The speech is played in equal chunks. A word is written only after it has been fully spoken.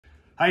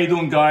How you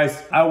doing,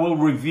 guys? I will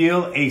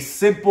reveal a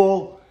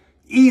simple,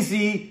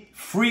 easy,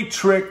 free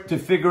trick to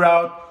figure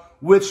out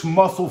which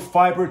muscle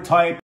fiber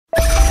type.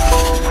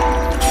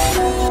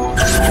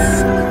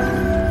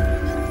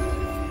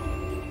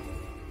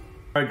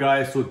 Alright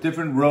guys, so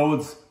different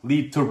roads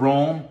lead to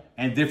Rome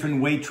and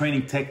different weight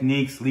training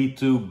techniques lead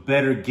to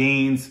better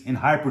gains in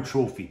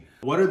hypertrophy.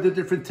 What are the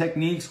different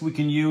techniques we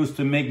can use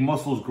to make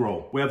muscles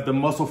grow? We have the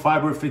muscle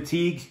fiber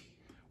fatigue,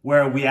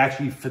 where we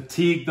actually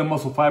fatigue the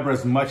muscle fiber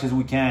as much as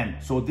we can.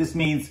 So this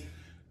means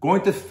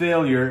going to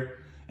failure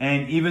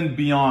and even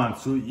beyond.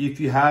 So if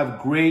you have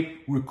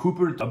great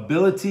recuperative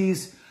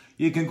abilities,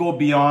 you can go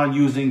beyond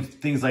using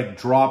things like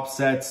drop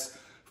sets,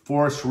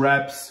 force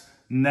reps,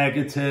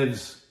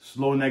 negatives,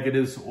 slow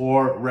negatives,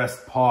 or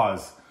rest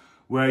pause,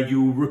 where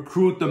you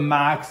recruit the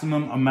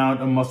maximum amount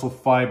of muscle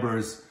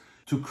fibers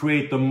to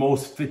create the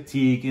most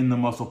fatigue in the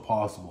muscle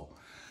possible.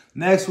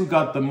 Next, we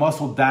got the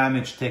muscle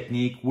damage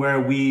technique,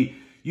 where we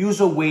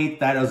use a weight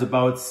that is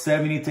about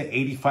 70 to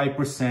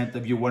 85%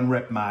 of your 1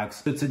 rep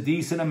max. It's a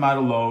decent amount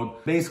of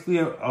load, basically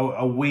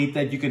a weight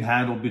that you can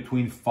handle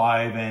between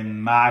 5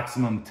 and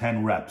maximum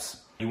 10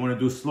 reps. You want to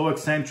do slow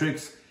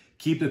eccentrics,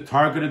 keep the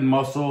targeted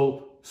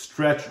muscle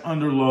stretched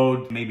under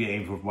load, maybe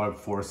aim for about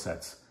 4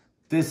 sets.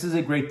 This is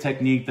a great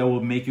technique that will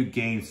make you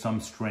gain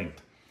some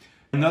strength.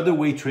 Another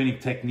weight training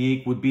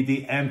technique would be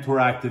the mTOR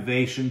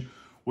activation,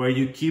 where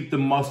you keep the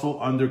muscle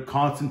under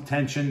constant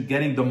tension,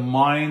 getting the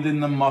mind in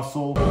the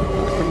muscle.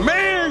 I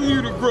command you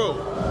to grow.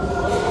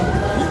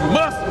 You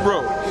must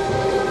grow.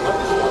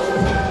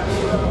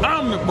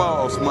 I'm the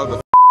boss,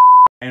 mother.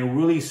 And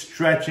really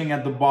stretching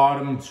at the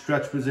bottom,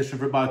 stretch position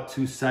for about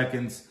 2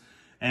 seconds,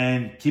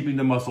 and keeping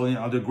the muscle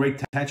under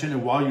great tension.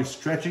 And while you're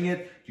stretching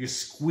it, you're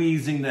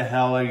squeezing the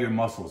hell out of your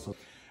muscles. So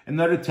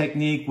another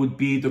technique would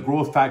be the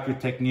growth factor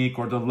technique,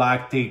 or the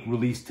lactate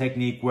release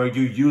technique, where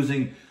you're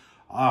using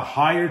a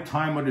higher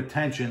time under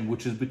tension,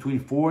 which is between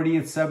 40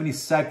 and 70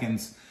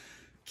 seconds,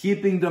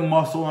 keeping the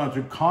muscle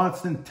under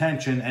constant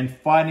tension and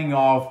fighting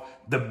off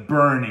the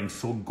burning.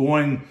 So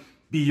going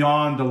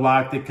beyond the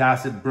lactic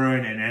acid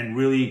burn and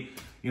really,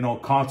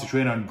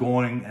 concentrate on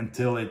going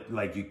until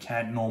you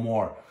can't no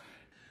more.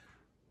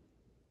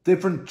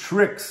 Different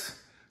tricks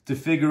to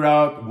figure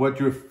out what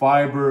your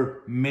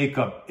fiber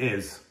makeup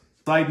is.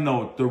 Side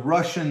note, the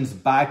Russians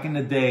back in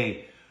the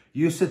day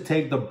used to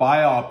take the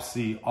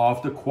biopsy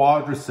off the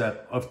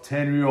quadricep of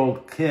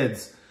 10-year-old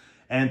kids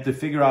and to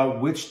figure out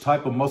which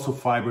type of muscle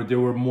fiber they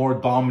were more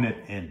dominant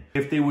in.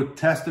 If they would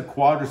test the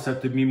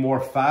quadricep to be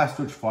more fast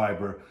twitch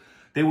fiber,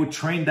 they would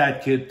train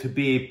that kid to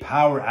be a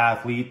power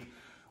athlete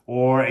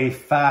or a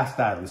fast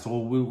athlete. So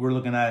we're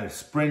looking at a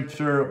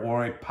sprinter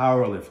or a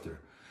power lifter.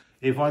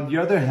 If on the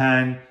other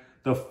hand,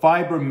 the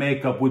fiber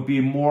makeup would be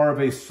more of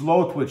a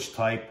slow twitch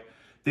type,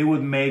 they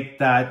would make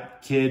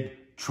that kid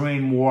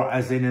train more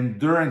as an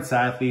endurance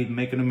athlete,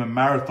 making him a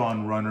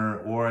marathon runner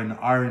or an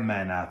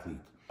Ironman athlete.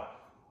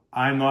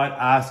 I'm not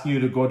asking you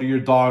to go to your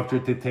doctor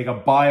to take a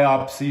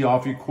biopsy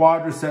off your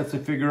quadriceps to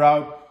figure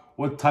out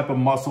what type of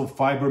muscle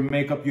fiber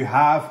makeup you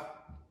have,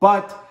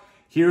 but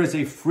here is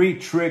a free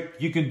trick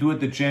you can do at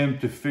the gym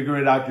to figure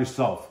it out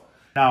yourself.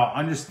 Now,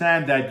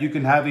 understand that you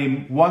can have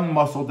one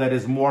muscle that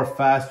is more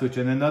fast twitch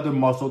and another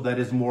muscle that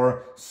is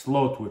more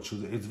slow twitch.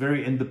 It's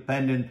very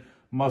independent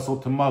muscle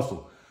to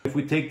muscle. If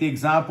we take the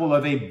example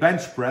of a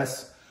bench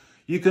press,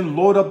 you can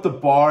load up the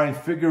bar and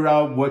figure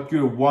out what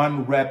your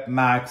 1 rep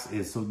max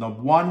is. So the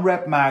 1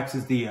 rep max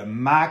is the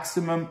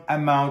maximum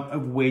amount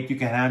of weight you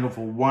can handle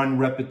for 1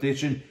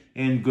 repetition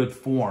in good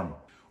form.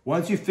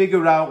 Once you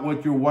figure out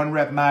what your 1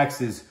 rep max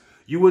is,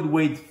 you would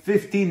wait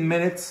 15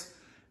 minutes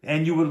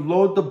and you would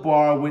load the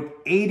bar with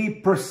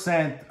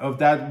 80% of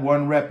that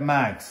 1 rep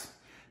max.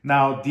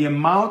 Now, the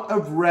amount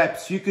of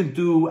reps you can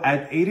do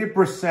at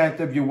 80%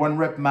 of your 1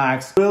 rep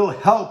max will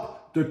help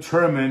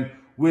determine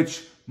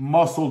which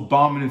muscle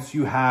dominance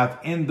you have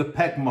in the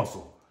pec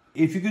muscle.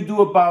 If you could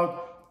do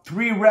about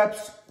 3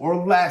 reps or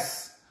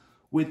less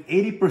with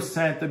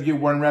 80% of your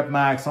 1 rep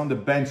max on the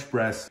bench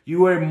press,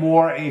 you are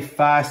more a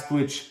fast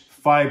twitch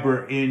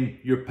fiber in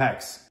your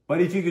pecs.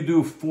 But if you could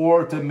do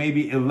 4 to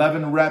maybe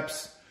 11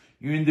 reps,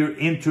 you're in the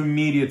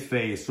intermediate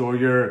phase, or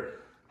you're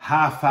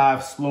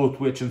half slow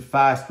twitch and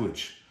fast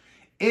twitch.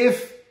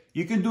 If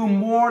you can do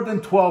more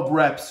than 12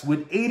 reps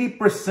with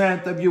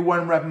 80% of your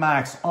 1 rep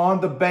max on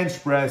the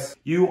bench press,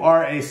 you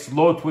are a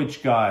slow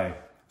twitch guy.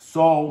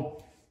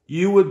 So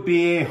you would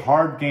be a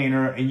hard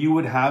gainer and you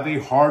would have a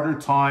harder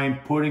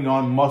time putting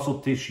on muscle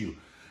tissue.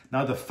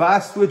 Now, the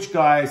fast twitch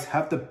guys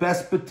have the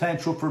best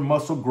potential for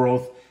muscle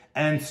growth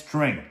and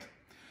strength.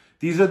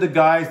 These are the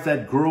guys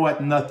that grow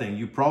at nothing.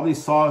 You probably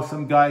saw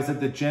some guys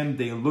at the gym,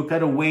 they look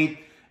at a weight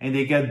and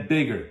they get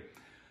bigger.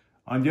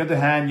 On the other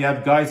hand, you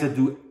have guys that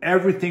do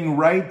everything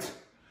right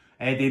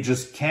and they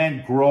just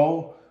can't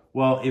grow.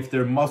 Well, if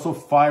their muscle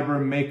fiber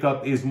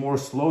makeup is more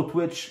slow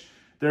twitch,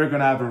 they're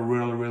going to have a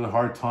really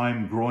hard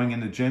time growing in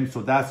the gym.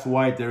 So that's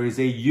why there is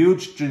a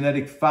huge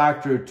genetic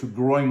factor to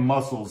growing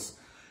muscles.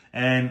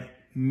 And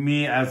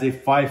me as a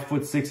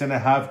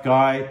 5'6.5"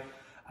 guy,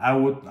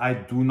 I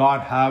do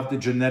not have the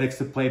genetics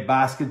to play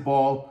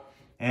basketball.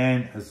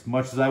 And as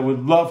much as I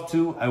would love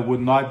to, I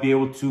would not be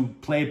able to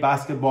play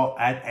basketball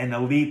at an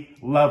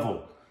elite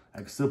level. I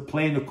can still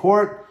play in the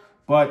court,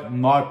 but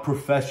not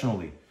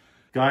professionally.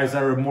 Guys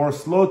that are more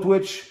slow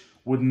twitch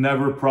would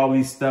never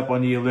probably step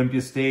on the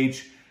Olympia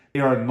stage. They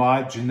are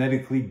not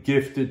genetically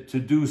gifted to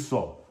do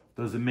so.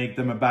 Doesn't make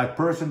them a bad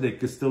person. They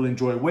could still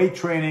enjoy weight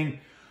training,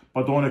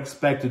 but don't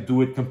expect to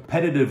do it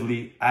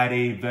competitively at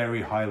a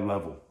very high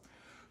level.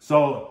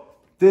 So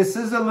this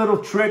is a little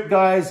trick,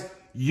 guys.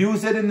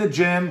 Use it in the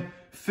gym.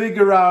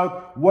 Figure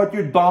out what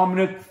your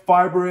dominant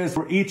fiber is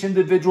for each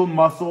individual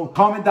muscle.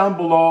 Comment down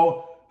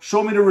below.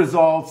 Show me the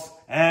results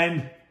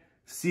and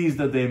seize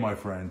the day, my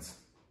friends.